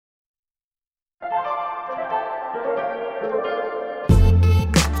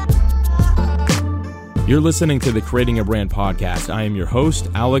You're listening to the Creating a Brand podcast. I am your host,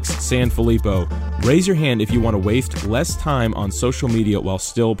 Alex Sanfilippo. Raise your hand if you want to waste less time on social media while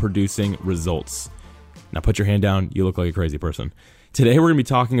still producing results. Now put your hand down. You look like a crazy person. Today we're going to be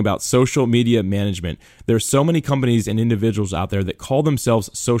talking about social media management. There's so many companies and individuals out there that call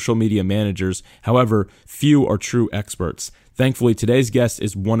themselves social media managers. However, few are true experts. Thankfully, today's guest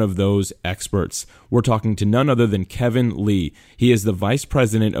is one of those experts. We're talking to none other than Kevin Lee. He is the Vice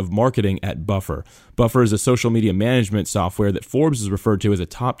President of Marketing at Buffer. Buffer is a social media management software that Forbes has referred to as a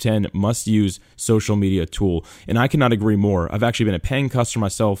top 10 must-use social media tool. And I cannot agree more. I've actually been a paying customer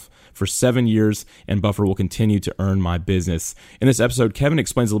myself for 7 years, and Buffer will continue to earn my business. In this episode, Kevin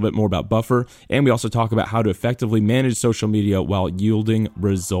explains a little bit more about Buffer, and we also talk about how to effectively manage social media while yielding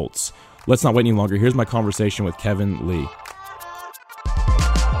results. Let's not wait any longer. Here's my conversation with Kevin Lee.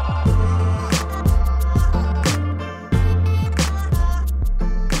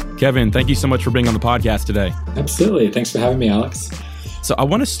 Kevin, thank you so much for being on the podcast today. Absolutely. Thanks for having me, Alex. So I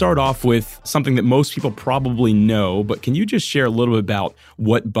want to start off with something that most people probably know, but can you just share a little bit about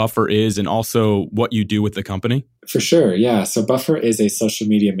what Buffer is and also what you do with the company? For sure. Yeah. So Buffer is a social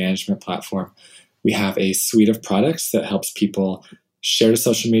media management platform. We have a suite of products that helps people share to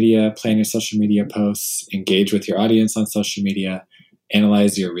social media, plan your social media posts, engage with your audience on social media,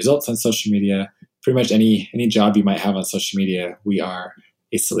 analyze your results on social media. Pretty much any job you might have on social media, we are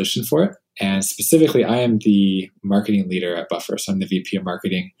a solution for it. And specifically, I am the marketing leader at Buffer. So I'm the VP of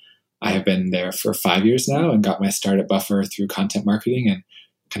marketing. I have been there for 5 years now and got my start at Buffer through content marketing and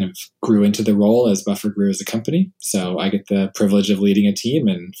kind of grew into the role as Buffer grew as a company. So I get the privilege of leading a team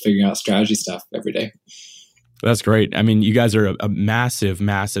and figuring out strategy stuff every day. That's great. I mean, you guys are a massive,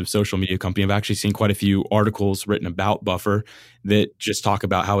 massive social media company. I've actually seen quite a few articles written about Buffer that just talk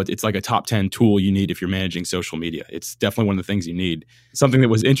about how it's like a top 10 tool you need if you're managing social media. It's definitely one of the things you need. Something that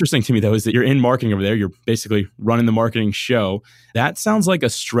was interesting to me, though, is that you're in marketing over there. You're basically running the marketing show. That sounds like a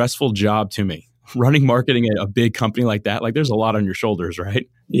stressful job to me. Running marketing at a big company like that, like there's a lot on your shoulders, right?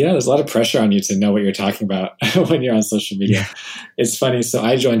 Yeah, there's a lot of pressure on you to know what you're talking about when you're on social media. Yeah. It's funny. So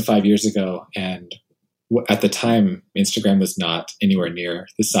I joined 5 years ago, and at the time, Instagram was not anywhere near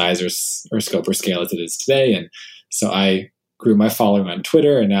the size or scope or scale as it is today. And so I grew my following on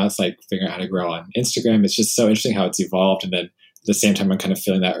Twitter, and now it's like figuring out how to grow on Instagram. It's just so interesting how it's evolved. And then at the same time, I'm kind of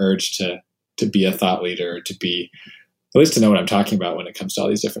feeling that urge to be a thought leader, to be, at least to know what I'm talking about when it comes to all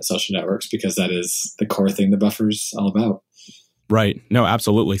these different social networks, because that is the core thing the Buffer's all about. Right. No,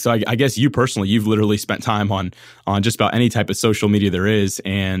 absolutely. So I guess you personally, you've literally spent time on just about any type of social media there is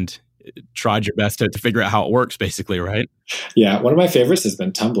and tried your best to figure out how it works, basically, right? Yeah. One of my favorites has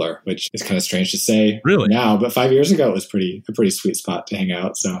been Tumblr, which is kind of strange to say really now, but 5 years ago it was a pretty sweet spot to hang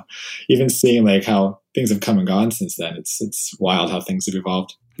out. So even seeing like how things have come and gone since then, it's wild how things have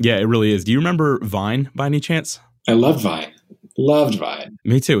evolved. Yeah, it really is. Do you remember Vine by any chance? I loved Vine. Loved Vine.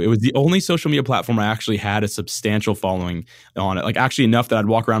 Me too. It was the only social media platform I actually had a substantial following on it. Like actually enough that I'd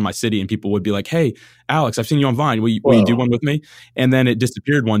walk around my city and people would be like, "Hey, Alex, I've seen you on Vine. Will you do one with me?" And then it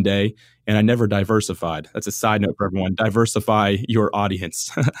disappeared one day and I never diversified. That's a side note for everyone. Diversify your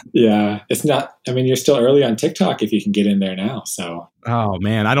audience. Yeah. It's not, I mean, you're still early on TikTok if you can get in there now. So. Oh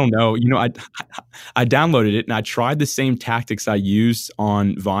man, I don't know. You know, I downloaded it and I tried the same tactics I used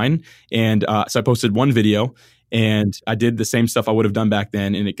on Vine. And so I posted one video and I did the same stuff I would have done back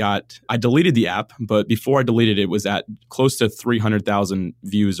then. And I deleted the app, but before I deleted it, was at close to 300,000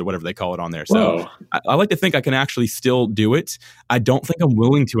 views or whatever they call it on there. So I like to think I can actually still do it. I don't think I'm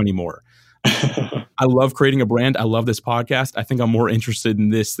willing to anymore. I love creating a brand. I love this podcast. I think I'm more interested in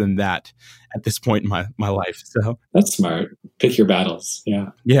this than that at this point in my life. So that's smart. Pick your battles.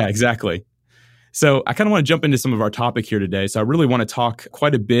 Yeah. Yeah, exactly. So I kind of want to jump into some of our topic here today. So I really want to talk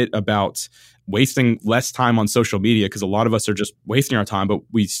quite a bit about wasting less time on social media, because a lot of us are just wasting our time, but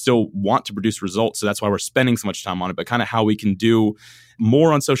we still want to produce results. So that's why we're spending so much time on it, but kind of how we can do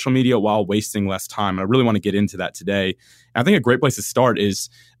more on social media while wasting less time. And I really want to get into that today. And I think a great place to start is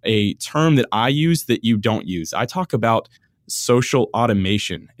a term that I use that you don't use. I talk about social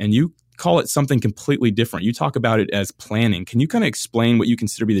automation, and you call it something completely different. You talk about it as planning. Can you kind of explain what you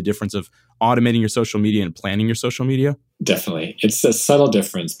consider to be the difference of automating your social media and planning your social media? Definitely. It's a subtle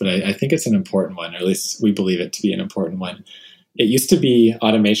difference, but I think it's an important one, or at least we believe it to be an important one. It used to be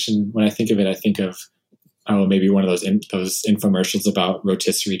automation. When I think of it, I think of maybe one of those infomercials about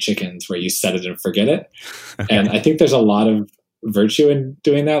rotisserie chickens where you set it and forget it. Okay. And I think there's a lot of virtue in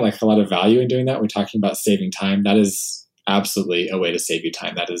doing that, like a lot of value in doing that. We're talking about saving time. That is absolutely a way to save you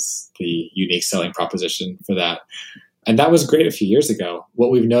time. That is the unique selling proposition for that. And that was great a few years ago.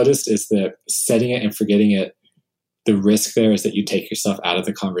 What we've noticed is that setting it and forgetting it the risk there is that you take yourself out of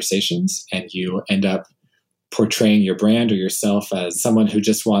the conversations and you end up portraying your brand or yourself as someone who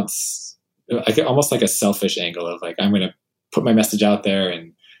just wants almost like a selfish angle of like, I'm going to put my message out there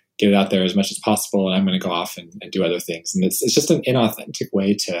and get it out there as much as possible, and I'm going to go off and do other things. And it's just an inauthentic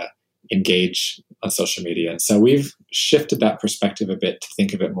way to engage on social media. And so we've shifted that perspective a bit to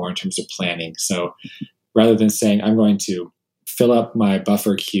think of it more in terms of planning. So rather than saying, I'm going to fill up my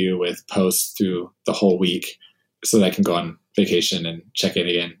buffer queue with posts through the whole week so that I can go on vacation and check in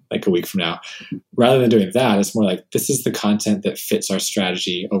again like a week from now. Rather than doing that, it's more like, this is the content that fits our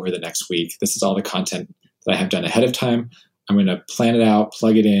strategy over the next week. This is all the content that I have done ahead of time. I'm going to plan it out,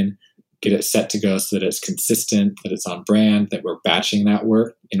 plug it in, get it set to go so that it's consistent, that it's on brand, that we're batching that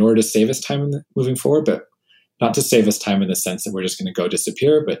work in order to save us time moving forward, but not to save us time in the sense that we're just going to go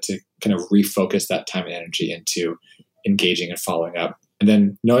disappear, but to kind of refocus that time and energy into engaging and following up. And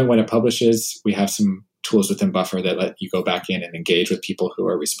then knowing when it publishes, we have some tools within Buffer that let you go back in and engage with people who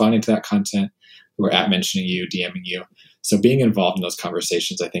are responding to that content, who are mentioning you, DMing you. So being involved in those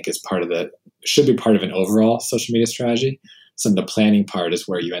conversations, I think, should be part of an overall social media strategy. So the planning part is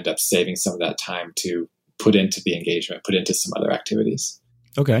where you end up saving some of that time to put into the engagement, put into some other activities.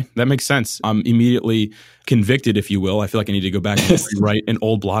 Okay, that makes sense. I'm immediately convicted, if you will. I feel like I need to go back and write an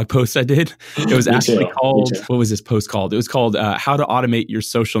old blog post I did. It was actually called, what was this post called? It was called How to Automate Your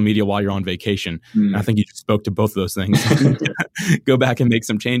Social Media While You're on Vacation. And I think you spoke to both of those things. Go back and make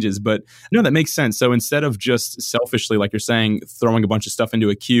some changes. But no, that makes sense. So instead of just selfishly, like you're saying, throwing a bunch of stuff into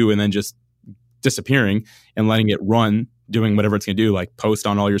a queue and then just disappearing and letting it run, doing whatever it's going to do, like post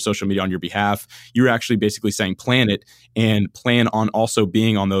on all your social media on your behalf, you're actually basically saying plan it and plan on also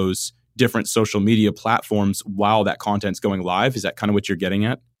being on those different social media platforms while that content's going live. Is that kind of what you're getting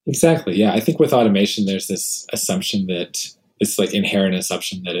at? Exactly. Yeah. I think with automation, there's this assumption that it's like inherent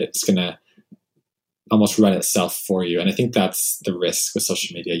assumption that it's going to almost run itself for you. And I think that's the risk with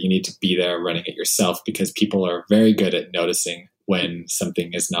social media. You need to be there running it yourself because people are very good at noticing when something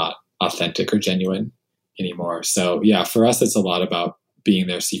is not authentic or genuine anymore. So yeah, for us, it's a lot about being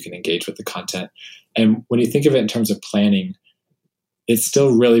there so you can engage with the content. And when you think of it in terms of planning, it's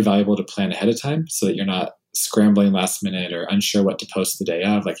still really valuable to plan ahead of time so that you're not scrambling last minute or unsure what to post the day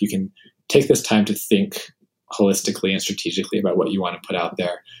of. Like you can take this time to think holistically and strategically about what you want to put out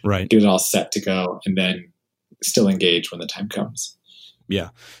there, right? Get it all set to go, and then still engage when the time comes. Yeah.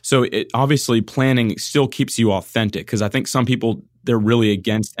 So obviously planning still keeps you authentic because I think some people, they're really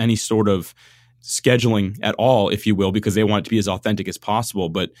against any sort of scheduling at all, if you will, because they want it to be as authentic as possible.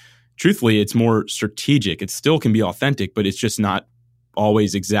 But truthfully, it's more strategic. It still can be authentic, but it's just not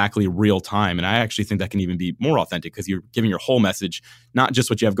always exactly real time. And I actually think that can even be more authentic because you're giving your whole message, not just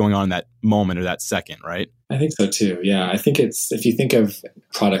what you have going on in that moment or that second, right? I think so too. Yeah. I think if you think of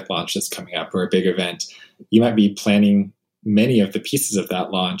product launch that's coming up or a big event, you might be planning many of the pieces of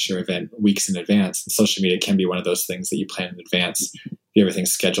that launch or event weeks in advance. And social media can be one of those things that you plan in advance.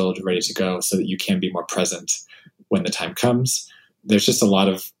 Everything's scheduled, ready to go so that you can be more present when the time comes. There's just a lot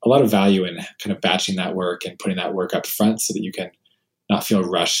of value in kind of batching that work and putting that work up front so that you can not feel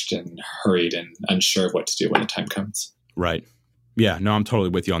rushed and hurried and unsure of what to do when the time comes. Right. Yeah, no, I'm totally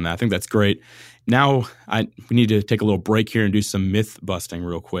with you on that. I think that's great. Now, we need to take a little break here and do some myth busting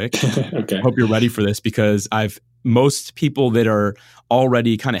real quick. Okay. I hope you're ready for this because most people that are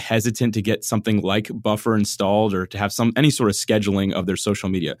already kind of hesitant to get something like Buffer installed or to have any sort of scheduling of their social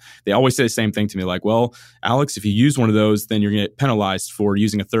media, they always say the same thing to me, like, well, Alex, if you use one of those, then you're going to get penalized for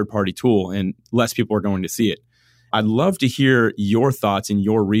using a third-party tool and less people are going to see it. I'd love to hear your thoughts and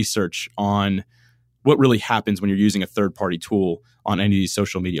your research on what really happens when you're using a third-party tool on any of these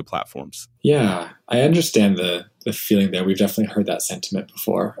social media platforms. Yeah, I understand the feeling there. We've definitely heard that sentiment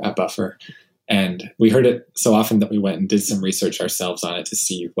before at Buffer. And we heard it so often that we went and did some research ourselves on it to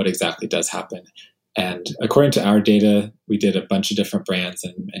see what exactly does happen. And according to our data, we did a bunch of different brands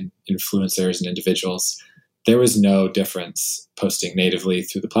and influencers and individuals. There was no difference posting natively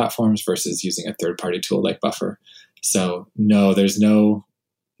through the platforms versus using a third-party tool like Buffer. So no, there's no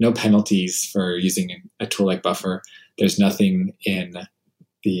penalties for using a tool like Buffer. There's nothing in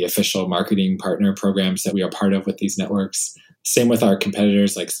the official marketing partner programs that we are part of with these networks. Same with our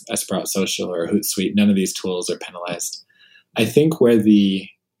competitors like Sprout Social or Hootsuite. None of these tools are penalized. I think where the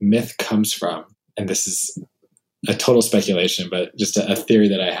myth comes from, and this is a total speculation, but just a theory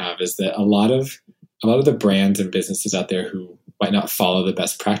that I have, is that a lot of the brands and businesses out there who might not follow the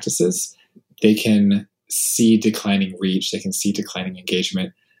best practices, they can see declining reach, they can see declining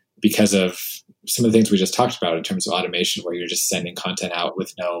engagement because of some of the things we just talked about in terms of automation, where you're just sending content out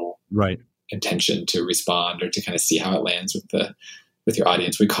with no intention to respond or to kind of see how it lands with your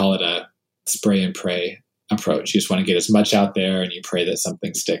audience. We call it a spray and pray approach. You just want to get as much out there and you pray that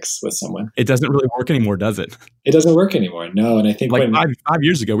something sticks with someone. It doesn't really work anymore, does it? It doesn't work anymore. No. And I think like five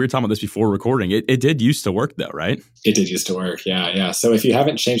years ago, we were talking about this before recording. It did used to work though, right? It did used to work. Yeah. So if you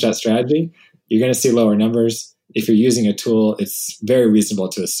haven't changed that strategy, you're going to see lower numbers. If you're using a tool, it's very reasonable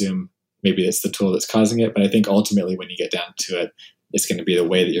to assume maybe it's the tool that's causing it. But I think ultimately when you get down to it, it's going to be the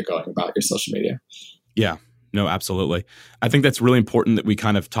way that you're going about your social media. Yeah. No, absolutely. I think that's really important that we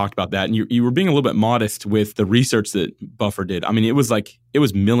kind of talked about that. And you were being a little bit modest with the research that Buffer did. I mean, it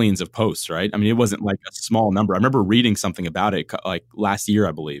was millions of posts, right? I mean, it wasn't like a small number. I remember reading something about it like last year,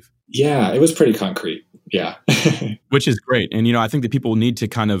 I believe. Yeah, it was pretty concrete. Yeah. Which is great. And, I think that people need to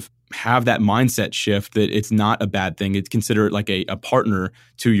kind of have that mindset shift that it's not a bad thing. It's consider it like a partner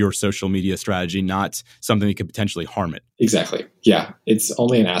to your social media strategy, not something that could potentially harm it. Exactly. Yeah. It's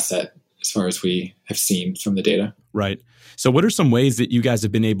only an asset as far as we have seen from the data. Right. So what are some ways that you guys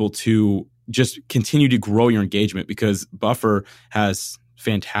have been able to just continue to grow your engagement? Because Buffer has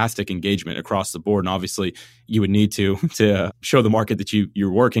fantastic engagement across the board. And obviously you would need to show the market that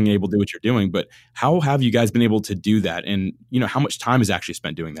you're working and able to do what you're doing. But how have you guys been able to do that? And, how much time is actually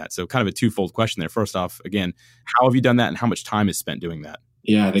spent doing that? So kind of a twofold question there. First off, again, how have you done that and how much time is spent doing that?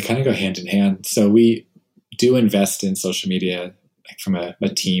 Yeah, they kind of go hand in hand. So we do invest in social media from a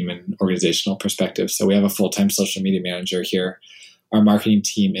team and organizational perspective. So we have a full-time social media manager here. Our marketing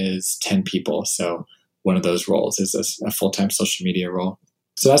team is 10 people. So one of those roles is a full-time social media role.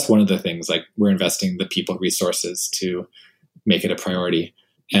 So that's one of the things, like we're investing the people resources to make it a priority.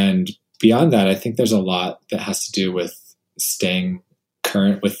 And beyond that, I think there's a lot that has to do with staying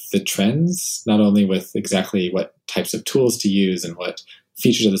current with the trends, not only with exactly what types of tools to use and what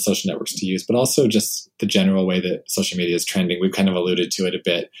features of the social networks to use, but also just the general way that social media is trending. We've kind of alluded to it a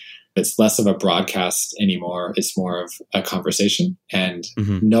bit. It's less of a broadcast anymore. It's more of a conversation. And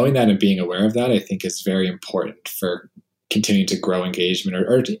knowing that and being aware of that, I think is very important for continuing to grow engagement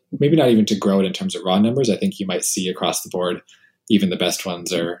or maybe not even to grow it in terms of raw numbers. I think you might see across the board, even the best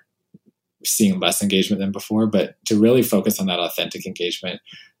ones are seeing less engagement than before, but to really focus on that authentic engagement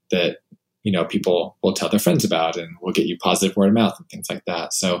that people will tell their friends about and will get you positive word of mouth and things like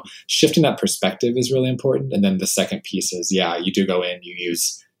that. So shifting that perspective is really important. And then the second piece is, you do go in, you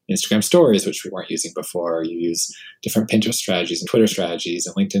use Instagram stories, which we weren't using before. You use different Pinterest strategies and Twitter strategies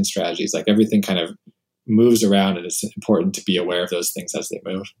and LinkedIn strategies. Like everything kind of moves around, and it's important to be aware of those things as they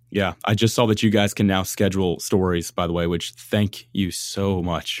move. Yeah. I just saw that you guys can now schedule stories, by the way, which thank you so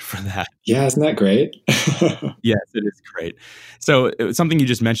much for that. Yeah. Isn't that great? Yes, it is great. So something you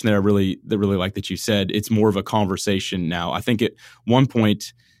just mentioned there, I really like that you said it's more of a conversation now. I think at one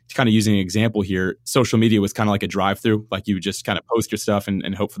point, kind of using an example here, social media was kind of like a drive-through, like you would just kind of post your stuff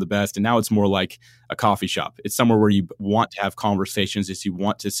and hope for the best. And now it's more like a coffee shop. It's somewhere where you want to have conversations, is you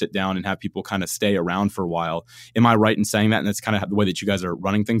want to sit down and have people kind of stay around for a while. Am I right in saying that? And that's kind of the way that you guys are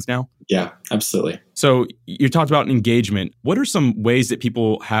running things now? Yeah, absolutely. So you talked about engagement. What are some ways that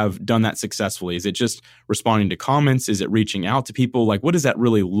people have done that successfully? Is it just responding to comments? Is it reaching out to people? Like, what does that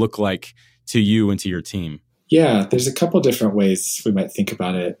really look like to you and to your team? Yeah, there's a couple different ways we might think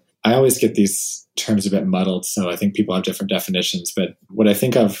about it. I always get these terms a bit muddled, so I think people have different definitions. But what I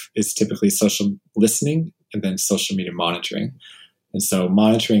think of is typically social listening and then social media monitoring. And so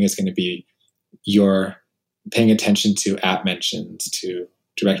monitoring is going to be your paying attention to app mentions, to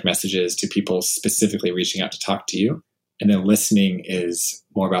direct messages, to people specifically reaching out to talk to you. And then listening is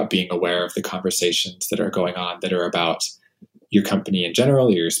more about being aware of the conversations that are going on that are about your company in general,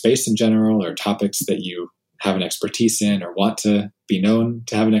 or your space in general, or topics that you have an expertise in or want to be known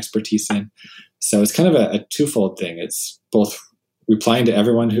to have an expertise in. So it's kind of a twofold thing. It's both replying to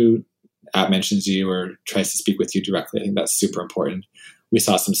everyone who app mentions you or tries to speak with you directly. I think that's super important. We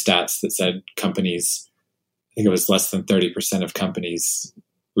saw some stats that said companies, I think it was less than 30% of companies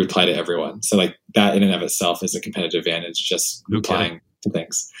reply to everyone. So like that in and of itself is a competitive advantage, just replying to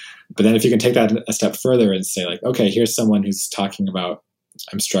things. But then if you can take that a step further and say like, okay, here's someone who's talking about,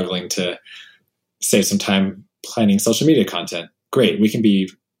 I'm struggling to save some time planning social media content. Great. We can be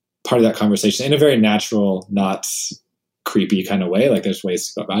part of that conversation in a very natural, not creepy kind of way. Like there's ways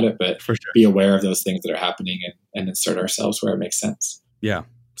to go about it, but for sure, be aware of those things that are happening and insert ourselves where it makes sense. Yeah.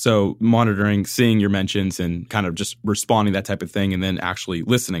 So monitoring, seeing your mentions and kind of just responding, that type of thing, and then actually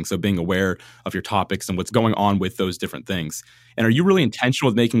listening. So being aware of your topics and what's going on with those different things. And are you really intentional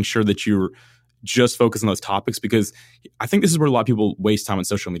with making sure that you're just focus on those topics? Because I think this is where a lot of people waste time on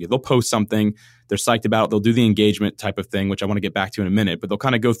social media. They'll post something, they're psyched about it, they'll do the engagement type of thing, which I want to get back to in a minute, but they'll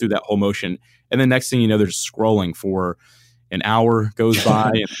kind of go through that whole motion. And then next thing you know, they're just scrolling for, an hour goes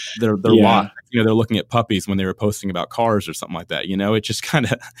by and they're locked. They're looking at puppies when they were posting about cars or something like that. It just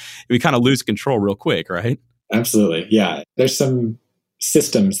we kind of lose control real quick, right? Absolutely. Yeah. There's some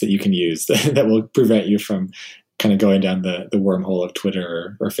systems that you can use that will prevent you from kind of going down the wormhole of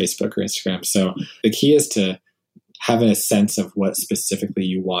Twitter or Facebook or Instagram. So the key is to have a sense of what specifically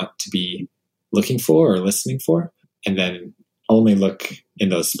you want to be looking for or listening for, and then only look in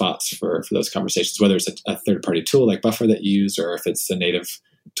those spots for those conversations, whether it's a third-party tool like Buffer that you use, or if it's a native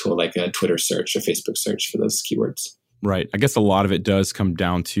tool like a Twitter search or Facebook search for those keywords. Right. I guess a lot of it does come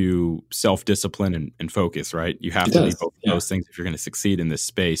down to self-discipline and focus, right? You have to be both of those things if you're going to succeed in this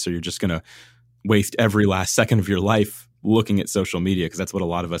space, or you're just going to waste every last second of your life looking at social media, because that's what a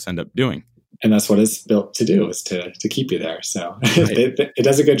lot of us end up doing. And that's what it's built to do, is to keep you there. So right. it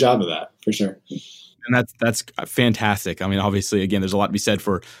does a good job of that, for sure. And that's fantastic. I mean, obviously, again, there's a lot to be said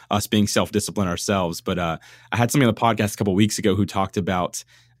for us being self-disciplined ourselves. But I had somebody on the podcast a couple of weeks ago who talked about,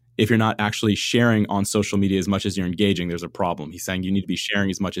 if you're not actually sharing on social media as much as you're engaging, there's a problem. He's saying you need to be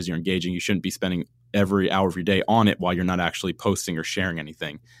sharing as much as you're engaging. You shouldn't be spending every hour of your day on it while you're not actually posting or sharing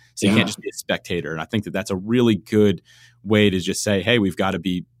anything. So you can't just be a spectator. And I think that that's a really good way to just say, hey, we've got to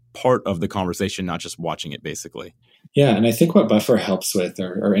be part of the conversation, not just watching it, basically. Yeah. And I think what Buffer helps with,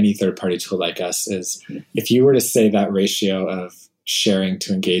 or any third-party tool like us, is if you were to say that ratio of sharing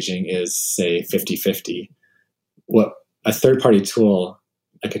to engaging is, say, 50-50, what a third-party tool,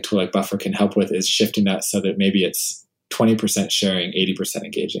 like a tool like Buffer, can help with is shifting that so that maybe it's 20% sharing, 80%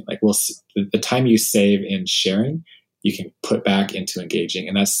 engaging. Like the time you save in sharing, you can put back into engaging.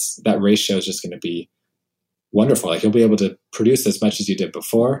 And that ratio is just going to be wonderful. Like you'll be able to produce as much as you did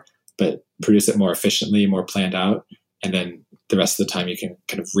before, but produce it more efficiently, more planned out. And then the rest of the time you can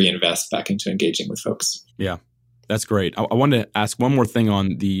kind of reinvest back into engaging with folks. Yeah, that's great. I wanted to ask one more thing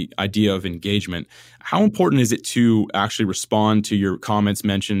on the idea of engagement. How important is it to actually respond to your comments,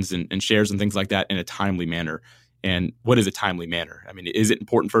 mentions, and shares and things like that in a timely manner? And what is a timely manner? I mean, is it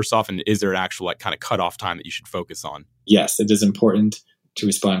important first off, and is there an actual kind of cutoff time that you should focus on? Yes, it is important to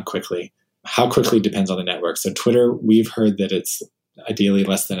respond quickly. How quickly depends on the network. So Twitter, we've heard that it's ideally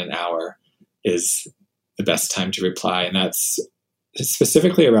less than an hour is the best time to reply. And that's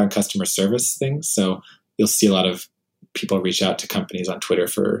specifically around customer service things. So you'll see a lot of people reach out to companies on Twitter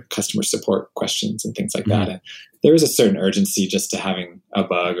for customer support questions and things like that. And there is a certain urgency just to having a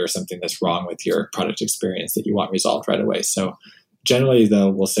bug or something that's wrong with your product experience that you want resolved right away. So generally, though,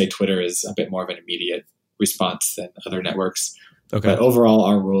 we'll say Twitter is a bit more of an immediate response than other networks. Okay. But overall,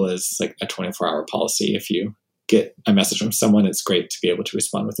 our rule is like a 24-hour policy. If you get a message from someone, it's great to be able to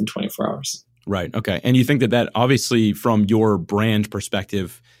respond within 24 hours. Right. Okay. And you think that obviously from your brand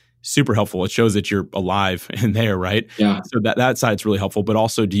perspective, super helpful. It shows that you're alive in there, right? Yeah. So that side's really helpful. But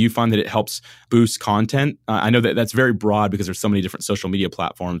also, do you find that it helps boost content? I know that that's very broad because there's so many different social media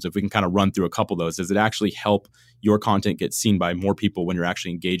platforms. If we can kind of run through a couple of those, does it actually help your content get seen by more people when you're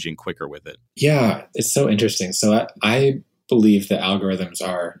actually engaging quicker with it? Yeah, it's so interesting. So I believe that algorithms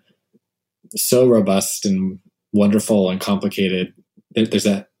are so robust and wonderful and complicated. There's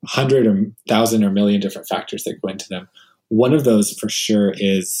 100 or 1,000 or million different factors that go into them. One of those for sure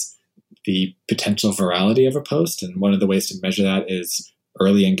is the potential virality of a post. And one of the ways to measure that is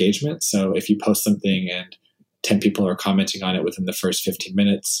early engagement. So if you post something and 10 people are commenting on it within the first 15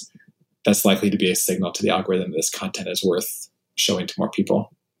 minutes, that's likely to be a signal to the algorithm that this content is worth showing to more people.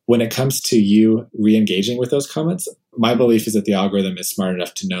 When it comes to you re-engaging with those comments, my belief is that the algorithm is smart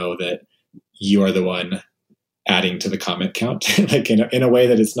enough to know that you are the one adding to the comment count, like in a way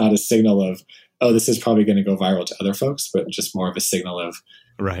that it's not a signal of, oh, this is probably going to go viral to other folks, but just more of a signal of,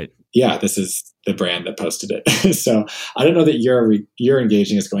 right? Yeah, this is the brand that posted it. So I don't know that your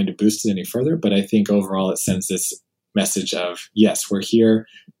engaging is going to boost it any further, but I think overall it sends this message of, yes, we're here.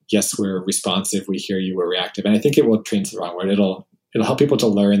 Yes, we're responsive. We hear you. We're reactive. And I think it will train to the wrong word. It'll help people to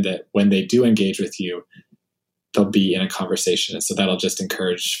learn that when they do engage with you, they'll be in a conversation. And so that'll just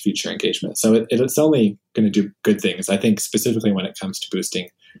encourage future engagement. So it's only going to do good things. I think specifically when it comes to boosting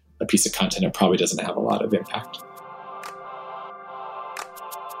a piece of content, it probably doesn't have a lot of impact.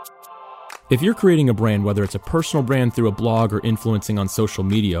 If you're creating a brand, whether it's a personal brand through a blog or influencing on social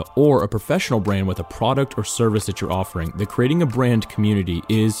media, or a professional brand with a product or service that you're offering, the Creating a Brand community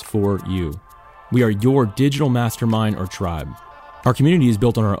is for you. We are your digital mastermind or tribe. Our community is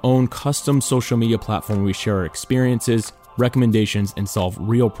built on our own custom social media platform where we share our experiences, recommendations, and solve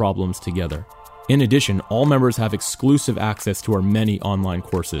real problems together. In addition, all members have exclusive access to our many online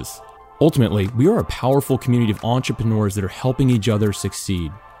courses. Ultimately, we are a powerful community of entrepreneurs that are helping each other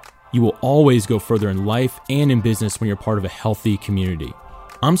succeed. You will always go further in life and in business when you're part of a healthy community.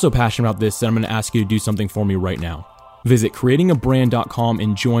 I'm so passionate about this that I'm going to ask you to do something for me right now. Visit creatingabrand.com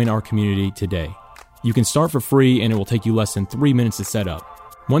and join our community today. You can start for free and it will take you less than 3 minutes to set up.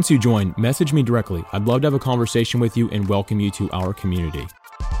 Once you join, message me directly. I'd love to have a conversation with you and welcome you to our community.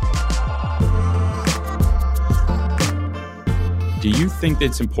 Do you think that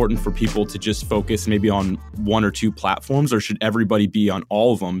it's important for people to just focus maybe on one or two platforms, or should everybody be on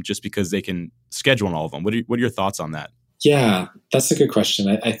all of them just because they can schedule on all of them? What are your thoughts on that? Yeah, that's a good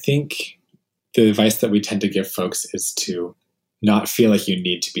question. I think the advice that we tend to give folks is to not feel like you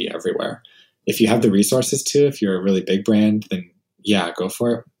need to be everywhere. If you have the resources to, if you're a really big brand, then yeah, go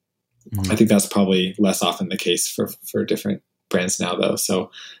for it. Mm-hmm. I think that's probably less often the case for different brands now, though. So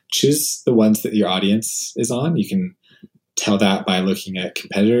choose the ones that your audience is on. You can tell that by looking at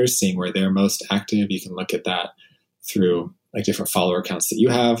competitors, seeing where they're most active. You can look at that through like different follower accounts that you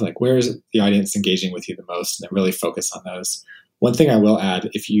have, like where is the audience engaging with you the most, and then really focus on those. One thing I will add,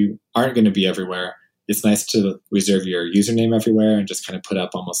 if you aren't going to be everywhere, it's nice to reserve your username everywhere and just kind of put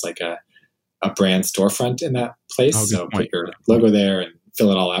up almost like a brand storefront in that place. So put your logo there and fill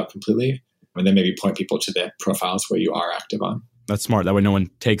it all out completely, and then maybe point people to the profiles where you are active on. That's smart. That way no one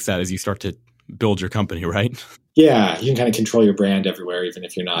takes that as you start to build your company, right? Yeah, you can kind of control your brand everywhere, even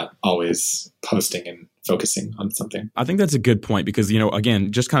if you're not always posting and focusing on something. I think that's a good point because,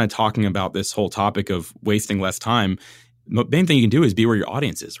 again, just kind of talking about this whole topic of wasting less time, the main thing you can do is be where your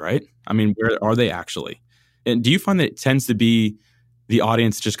audience is, right? I mean, where are they actually? And do you find that it tends to be the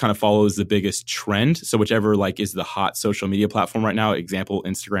audience just kind of follows the biggest trend? So whichever is the hot social media platform right now, example,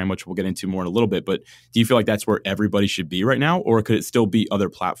 Instagram, which we'll get into more in a little bit, but do you feel like that's where everybody should be right now, or could it still be other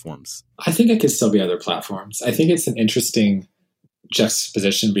platforms? I think it could still be other platforms. I think it's an interesting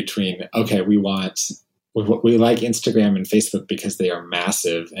juxtaposition between, okay, we like Instagram and Facebook because they are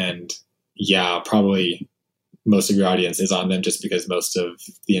massive, and yeah, probably most of your audience is on them just because most of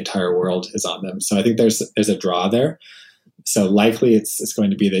the entire world is on them. So I think there's a draw there. So likely it's going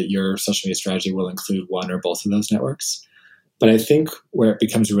to be that your social media strategy will include one or both of those networks. But I think where it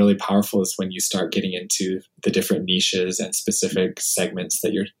becomes really powerful is when you start getting into the different niches and specific segments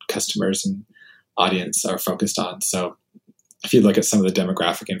that your customers and audience are focused on. So if you look at some of the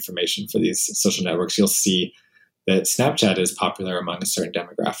demographic information for these social networks, you'll see that Snapchat is popular among a certain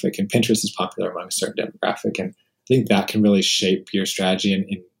demographic and Pinterest is popular among a certain demographic. And I think that can really shape your strategy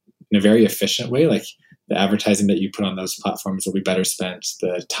in a very efficient way. Like the advertising that you put on those platforms will be better spent.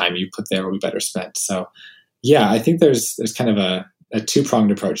 The time you put there will be better spent. So yeah, I think there's kind of a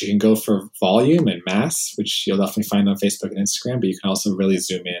two-pronged approach. You can go for volume and mass, which you'll definitely find on Facebook and Instagram, but you can also really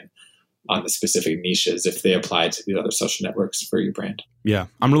zoom in on the specific niches if they apply to the other social networks for your brand. Yeah,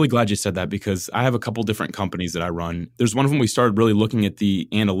 I'm really glad you said that because I have a couple different companies that I run. There's one of them we started really looking at the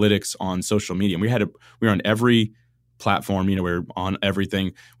analytics on social media. And we were on every platform, we were on everything.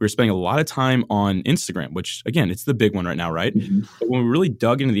 We were spending a lot of time on Instagram, which again, it's the big one right now, right? Mm-hmm. But when we really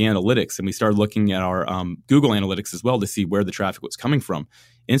dug into the analytics and we started looking at our Google Analytics as well to see where the traffic was coming from,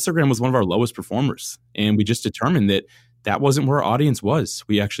 Instagram was one of our lowest performers. And we just determined that wasn't where our audience was.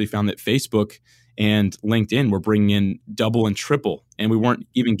 We actually found that Facebook and LinkedIn were bringing in double and triple, and we weren't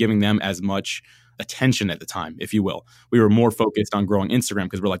even giving them as much attention at the time, if you will. We were more focused on growing Instagram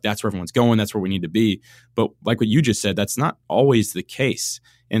because we're like, that's where everyone's going. That's where we need to be. But like what you just said, that's not always the case.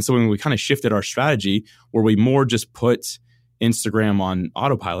 And so when we kind of shifted our strategy where we more just put Instagram on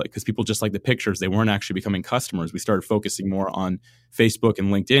autopilot because people just like the pictures, they weren't actually becoming customers. We started focusing more on Facebook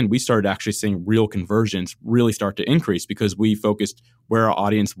and LinkedIn. We started actually seeing real conversions really start to increase because we focused where our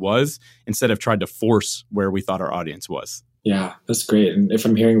audience was instead of tried to force where we thought our audience was. Yeah, that's great. And if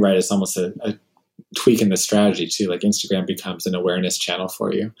I'm hearing right, it's almost a tweak in the strategy too. Like Instagram becomes an awareness channel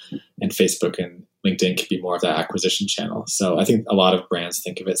for you, and Facebook and LinkedIn can be more of that acquisition channel. So I think a lot of brands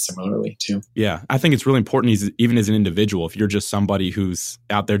think of it similarly too. Yeah, I think it's really important even as an individual, if you're just somebody who's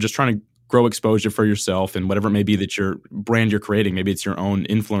out there just trying to grow exposure for yourself and whatever it may be that your brand you're creating, maybe it's your own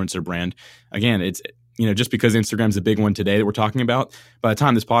influencer brand. Again, it's just because Instagram's a big one today that we're talking about, by the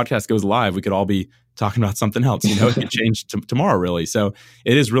time this podcast goes live, we could all be talking about something else. It could change tomorrow, really. So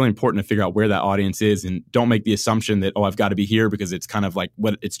it is really important to figure out where that audience is and don't make the assumption that, I've got to be here because it's kind of like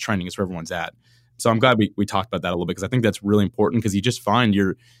what it's trending is where everyone's at. So I'm glad we talked about that a little bit because I think that's really important because you just find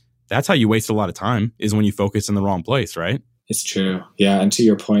that's how you waste a lot of time is when you focus in the wrong place, right? It's true. Yeah. And to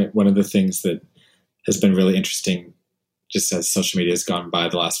your point, one of the things that has been really interesting just as social media has gone by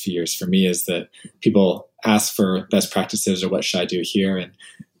the last few years for me is that people ask for best practices or what should I do here? And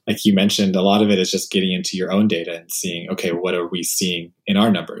like you mentioned, a lot of it is just getting into your own data and seeing, okay, what are we seeing in our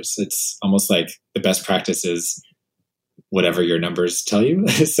numbers? It's almost like the best practice is whatever your numbers tell you.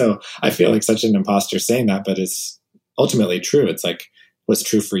 So I feel like such an imposter saying that, but it's ultimately true. It's like what's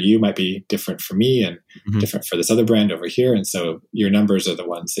true for you might be different for me and different for this other brand over here. And so your numbers are the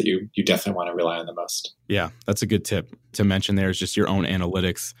ones that you definitely want to rely on the most. Yeah, that's a good tip to mention there, is just your own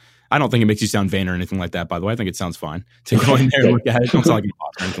analytics. I don't think it makes you sound vain or anything like that, by the way. I think it sounds fine to go in there and look at it. Don't sound like an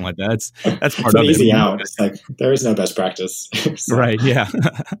imposter or anything like that. That's part of it. Easy out. It's like, there is no best practice. So. Right, yeah.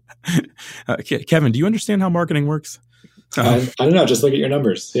 Kevin, do you understand how marketing works? I don't know. Just look at your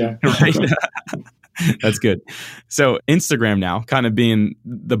numbers. Yeah. Right. That's good. So Instagram now kind of being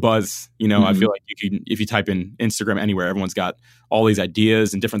the buzz, I feel like if you type in Instagram anywhere, everyone's got all these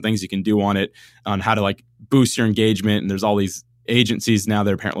ideas and different things you can do on it, on how to like boost your engagement. And there's all these agencies now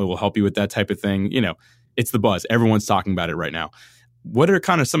that apparently will help you with that type of thing. It's the buzz. Everyone's talking about it right now. What are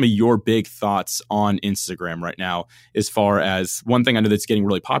kind of some of your big thoughts on Instagram right now, as far as one thing I know that's getting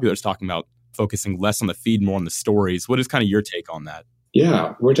really popular is talking about focusing less on the feed, more on the stories. What is kind of your take on that?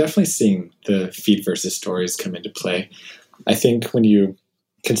 Yeah, we're definitely seeing the feed versus stories come into play. I think when you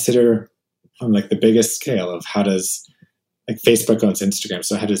consider on like the biggest scale of how does like Facebook owns Instagram,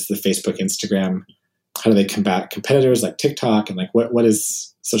 so how does the Facebook, Instagram, how do they combat competitors like TikTok, and like what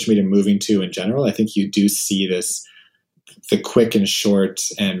is social media moving to in general? I think you do see the quick and short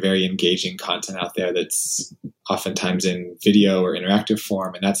and very engaging content out there that's oftentimes in video or interactive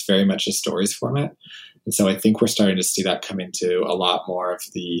form, and that's very much a stories format. And so I think we're starting to see that come into a lot more of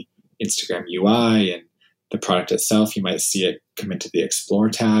the Instagram UI and the product itself. You might see it come into the Explore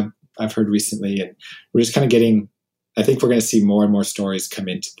tab, I've heard recently. And we're just kind of I think we're going to see more and more stories come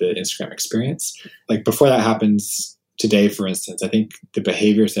into the Instagram experience. Like before that happens today, for instance, I think the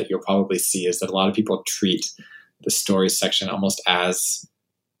behaviors that you'll probably see is that a lot of people treat the stories section almost as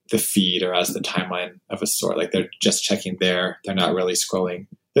the feed or as the timeline of a store. Like they're just checking there. They're not really scrolling.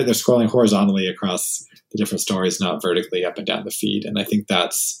 They're scrolling horizontally across the different stories, not vertically up and down the feed. And I think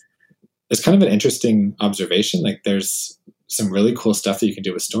it's kind of an interesting observation. Like there's some really cool stuff that you can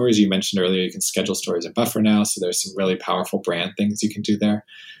do with stories. You mentioned earlier, you can schedule stories in Buffer now. So there's some really powerful brand things you can do there.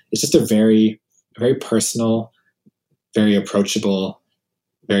 It's just a very, very personal, very approachable,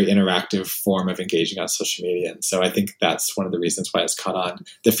 very interactive form of engaging on social media. And so I think that's one of the reasons why it's caught on.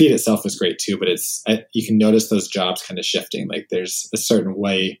 The feed itself was great too, but you can notice those jobs kind of shifting. Like there's a certain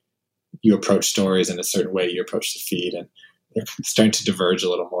way you approach stories and a certain way you approach the feed, and they're starting to diverge a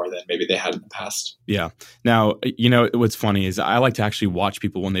little more than maybe they had in the past. Yeah. Now, what's funny is I like to actually watch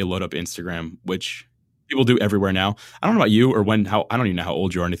people when they load up Instagram, which people do everywhere now. I don't know about you or I don't even know how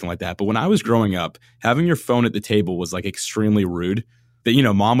old you are or anything like that. But when I was growing up, having your phone at the table was like extremely rude. That,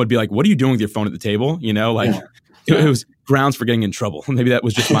 mom would be like, what are you doing with your phone at the table? It was grounds for getting in trouble. Maybe that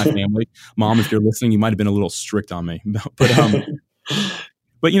was just my family. Mom, if you're listening, you might have been a little strict on me.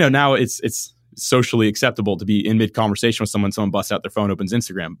 But now it's socially acceptable to be in mid-conversation with someone busts out their phone, opens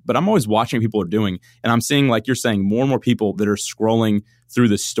Instagram. But I'm always watching what people are doing. And I'm seeing, like you're saying, more and more people that are scrolling through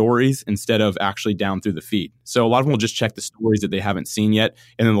the stories instead of actually down through the feed. So a lot of them will just check the stories that they haven't seen yet,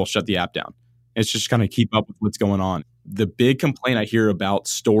 and then they'll shut the app down. It's just kind of keep up with what's going on. The big complaint I hear about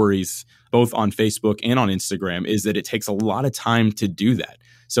stories, both on Facebook and on Instagram, is that it takes a lot of time to do that.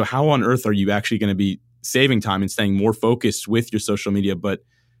 So how on earth are you actually going to be saving time and staying more focused with your social media, but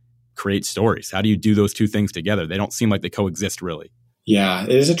create stories? How do you do those two things together? They don't seem like they coexist really. Yeah,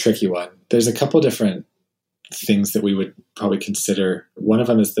 it is a tricky one. There's a couple different things that we would probably consider. One of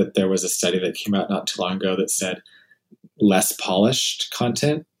them is that there was a study that came out not too long ago that said less polished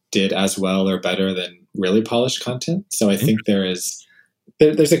content did as well or better than really polished content. So I think there's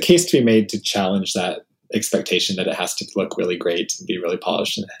a case to be made to challenge that expectation that it has to look really great and be really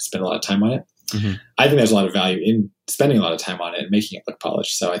polished and spend a lot of time on it. Mm-hmm. I think there's a lot of value in spending a lot of time on it and making it look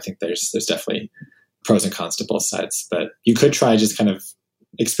polished. So I think there's definitely pros and cons to both sides. But you could try just kind of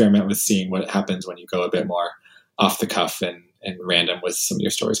experiment with seeing what happens when you go a bit more off the cuff and random with some of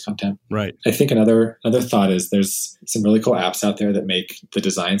your stories content. Right. I think another thought is there's some really cool apps out there that make the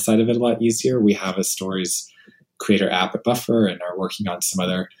design side of it a lot easier. We have a stories creator app at Buffer and are working on some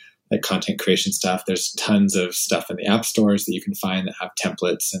other like content creation stuff. There's tons of stuff in the app stores that you can find that have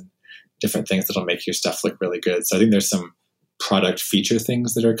templates and different things that'll make your stuff look really good. So I think there's some product feature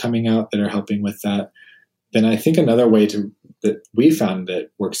things that are coming out that are helping with that. Then I think another way that we found that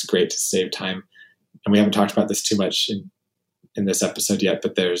works great to save time, and we haven't talked about this too much in this episode yet,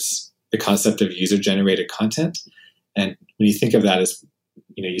 but there's the concept of user-generated content. And when you think of that as,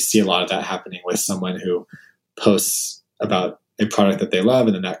 you see a lot of that happening with someone who posts about a product that they love,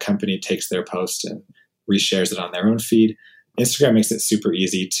 and then that company takes their post and reshares it on their own feed. Instagram makes it super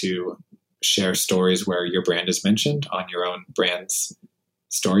easy to share stories where your brand is mentioned on your own brand's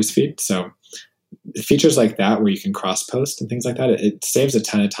stories feed. So features like that, where you can cross-post and things like that, it saves a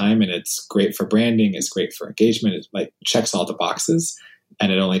ton of time, and it's great for branding. It's great for engagement. It like checks all the boxes.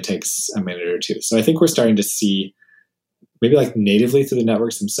 and it only takes a minute or two. So I think we're starting to see, maybe like natively through the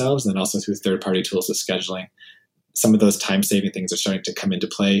networks themselves, and then also through third-party tools of scheduling, some of those time-saving things are starting to come into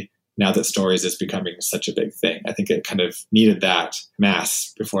play now that stories is becoming such a big thing. I think it kind of needed that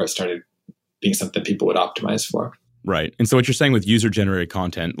mass before it started being something people would optimize for. Right. And so what you're saying with user-generated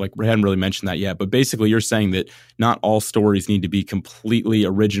content, like we hadn't really mentioned that yet, but basically you're saying that not all stories need to be completely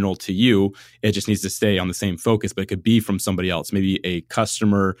original to you. It just needs to stay on the same focus, but it could be from somebody else, maybe a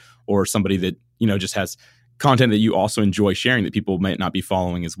customer or somebody that, just has content that you also enjoy sharing that people might not be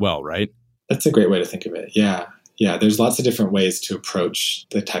following as well, right? That's a great way to think of it. Yeah. Yeah. There's lots of different ways to approach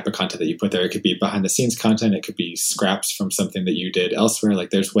the type of content that you put there. It could be behind the scenes content. It could be scraps from something that you did elsewhere. Like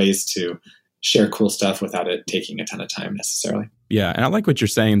there's ways to share cool stuff without it taking a ton of time necessarily. Yeah. And I like what you're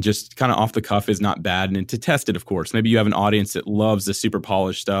saying. Just kind of off the cuff is not bad. And to test it, of course, maybe you have an audience that loves the super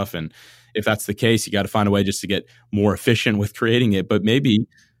polished stuff. And if that's the case, you got to find a way just to get more efficient with creating it. But maybe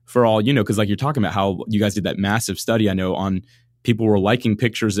for all, because like you're talking about how you guys did that massive study, I know, on people were liking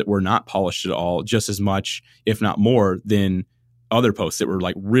pictures that were not polished at all just as much, if not more, than other posts that were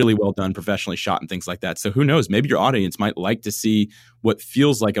like really well done, professionally shot and things like that. So who knows, maybe your audience might like to see what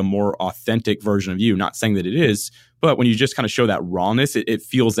feels like a more authentic version of you. Not saying that it is, but when you just kind of show that rawness, it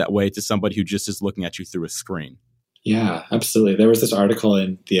feels that way to somebody who just is looking at you through a screen. Yeah, absolutely. There was this article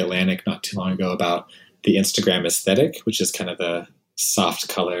in The Atlantic not too long ago about the Instagram aesthetic, which is kind of the soft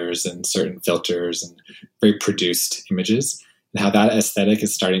colors and certain filters and very produced images, and how that aesthetic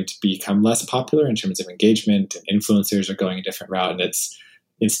is starting to become less popular in terms of engagement, and influencers are going a different route. And it's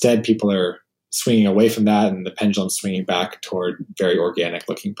instead people are swinging away from that and the pendulum swinging back toward very organic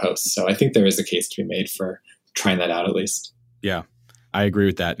looking posts. So I think there is a case to be made for trying that out at least. Yeah, I agree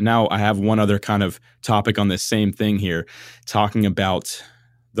with that. Now I have one other kind of topic on this same thing here, talking about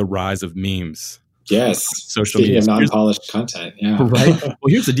the rise of memes. Yes. Social Speaking media. of non-polished content. Yeah. Right. Well,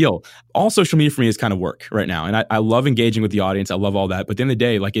 here's the deal. All social media for me is kind of work right now. And I love engaging with the audience. I love all that. But at the end of the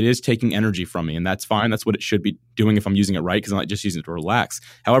day, like it is taking energy from me. And that's fine. That's what it should be doing if I'm using it right, because I'm not just using it to relax.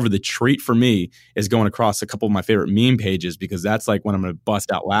 However, the treat for me is going across a couple of my favorite meme pages, because that's like when I'm going to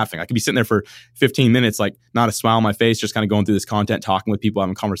bust out laughing. I could be sitting there for 15 minutes, like not a smile on my face, just kind of going through this content, talking with people,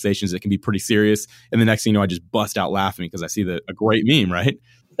 having conversations that can be pretty serious. And the next thing you know, I just bust out laughing because I see a great meme, right?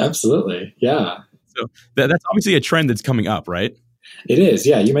 Absolutely. Yeah. So that's obviously a trend that's coming up, right? It is.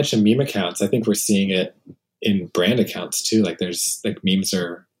 Yeah. You mentioned meme accounts. I think we're seeing it in brand accounts too. Like there's like memes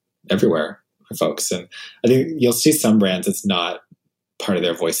are everywhere for folks. And I think you'll see some brands, it's not part of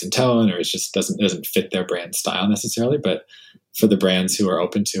their voice and tone, or it just doesn't fit their brand style necessarily. But for the brands who are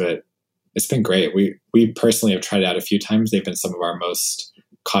open to it, it's been great. We personally have tried it out a few times. They've been some of our most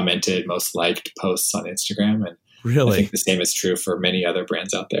commented, most liked posts on Instagram. And really, I think the same is true for many other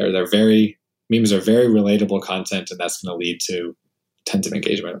brands out there. Memes are very relatable content, and that's going to lead to tons of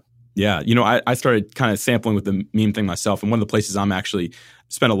engagement. Yeah. I started kind of sampling with the meme thing myself. And one of the places I'm actually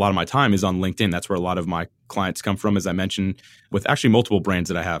spend a lot of my time is on LinkedIn. That's where a lot of my clients come from, as I mentioned, with actually multiple brands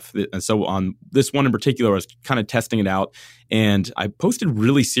that I have. And so on this one in particular, I was kind of testing it out, and I posted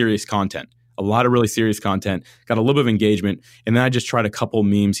really serious content, a lot of really serious content, got a little bit of engagement. And then I just tried a couple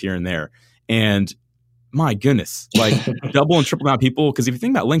memes here and there. And my goodness, like double and triple amount of people. Because if you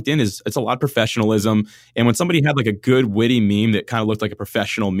think about LinkedIn, it's a lot of professionalism. And when somebody had like a good witty meme that kind of looked like a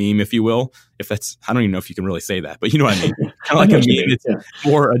professional meme, if you will, I don't even know if you can really say that, but you know what I mean? Kind of like a meme that's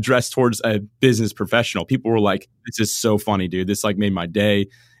more addressed towards a business professional. People were like, this is so funny, dude. This like made my day.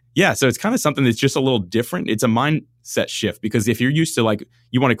 Yeah. So it's kind of something that's just a little different. It's a mindset shift, because if you're used to like,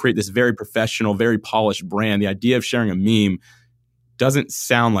 you want to create this very professional, very polished brand, the idea of sharing a meme doesn't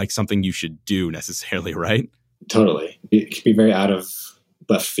sound like something you should do necessarily, right? Totally. It can be very out of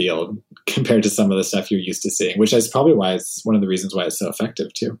left field compared to some of the stuff you're used to seeing, which is probably why it's one of the reasons why it's so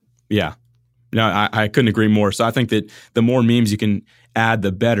effective too. Yeah. No, I couldn't agree more. So I think that the more memes you can add,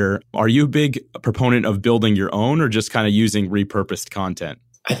 the better. Are you a big proponent of building your own, or just kind of using repurposed content?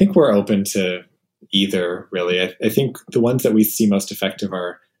 I think we're open to either, really. I think the ones that we see most effective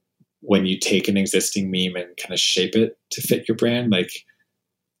are when you take an existing meme and kind of shape it to fit your brand. Like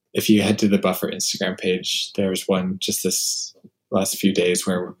if you head to the Buffer Instagram page, there was one just this last few days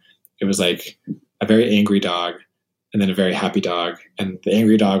where it was like a very angry dog and then a very happy dog. And the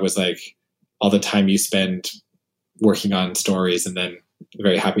angry dog was like all the time you spend working on stories. And then the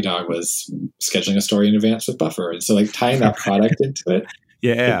very happy dog was scheduling a story in advance with Buffer. And so like tying that product into it.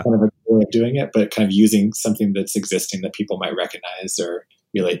 Yeah. Kind of a way of doing it, but kind of using something that's existing that people might recognize or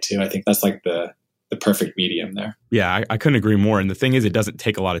relate to. I think that's like the perfect medium there. Yeah, I couldn't agree more. And the thing is, it doesn't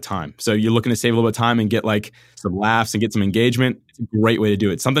take a lot of time. So you're looking to save a little bit of time and get like some laughs and get some engagement. It's a great way to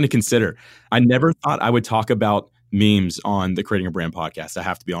do it. Something to consider. I never thought I would talk about memes on the Creating a Brand podcast. I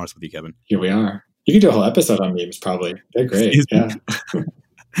have to be honest with you, Kevin. Here we are. You can do a whole episode on memes, probably. They're great. Yeah.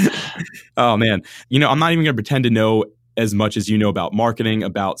 Oh, man. I'm not even going to pretend to know as much as you know about marketing,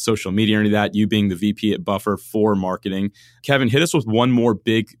 about social media, or any of that, you being the VP at Buffer for marketing. Kevin, hit us with one more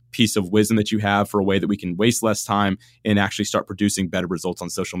big piece of wisdom that you have for a way that we can waste less time and actually start producing better results on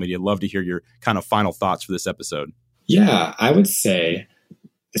social media. I'd love to hear your kind of final thoughts for this episode. Yeah, I would say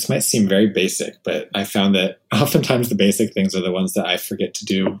this might seem very basic, but I found that oftentimes the basic things are the ones that I forget to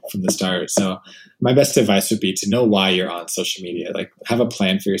do from the start. So my best advice would be to know why you're on social media. Like, have a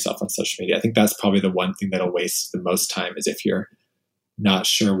plan for yourself on social media. I think that's probably the one thing that'll waste the most time, is if you're not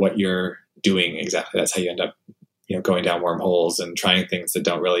sure what you're doing exactly. That's how you end up, going down wormholes and trying things that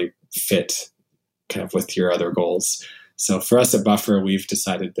don't really fit kind of with your other goals. So for us at Buffer, we've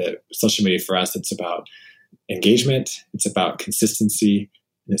decided that social media for us, it's about engagement, it's about consistency,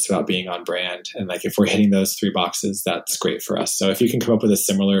 and it's about being on brand. And like, if we're hitting those 3 boxes, that's great for us. So if you can come up with a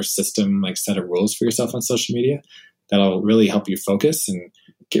similar system, like set of rules for yourself on social media, that'll really help you focus and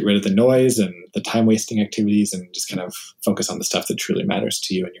get rid of the noise and the time wasting activities, and just kind of focus on the stuff that truly matters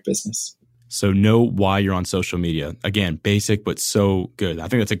to you and your business. So know why you're on social media. Again, basic, but so good. I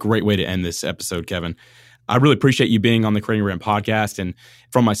think that's a great way to end this episode, Kevin. I really appreciate you being on the Creating a Brand podcast, and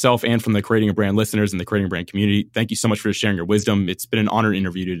from myself and from the Creating a Brand listeners and the Creating a Brand community, thank you so much for sharing your wisdom. It's been an honor to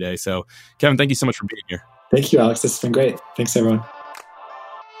interview you today. So Kevin, thank you so much for being here. Thank you, Alex. This has been great. Thanks, everyone.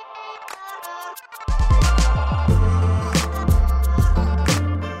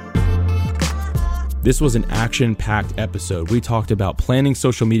 This was an action-packed episode. We talked about planning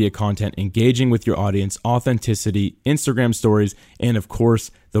social media content, engaging with your audience, authenticity, Instagram stories, and of course,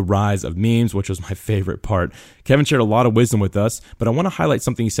 the rise of memes, which was my favorite part. Kevin shared a lot of wisdom with us, but I want to highlight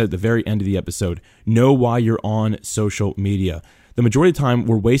something he said at the very end of the episode. Know why you're on social media. The majority of the time,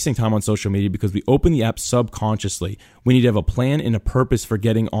 we're wasting time on social media because we open the app subconsciously. We need to have a plan and a purpose for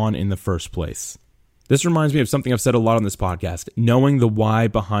getting on in the first place. This reminds me of something I've said a lot on this podcast, knowing the why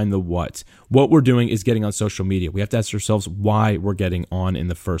behind the what. What we're doing is getting on social media. We have to ask ourselves why we're getting on in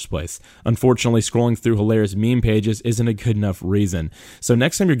the first place. Unfortunately, scrolling through hilarious meme pages isn't a good enough reason. So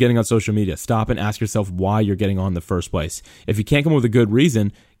next time you're getting on social media, stop and ask yourself why you're getting on in the first place. If you can't come up with a good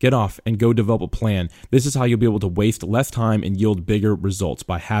reason, get off and go develop a plan. This is how you'll be able to waste less time and yield bigger results,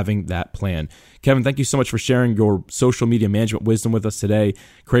 by having that plan. Kevin, thank you so much for sharing your social media management wisdom with us today.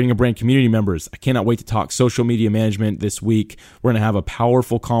 Creating a Brand community members, I cannot wait to talk social media management this week. We're going to have a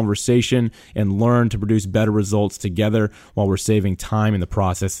powerful conversation and learn to produce better results together while we're saving time in the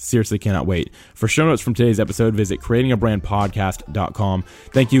process. Seriously, cannot wait. For show notes from today's episode, visit creatingabrandpodcast.com.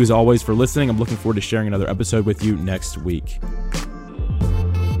 Thank you as always for listening. I'm looking forward to sharing another episode with you next week.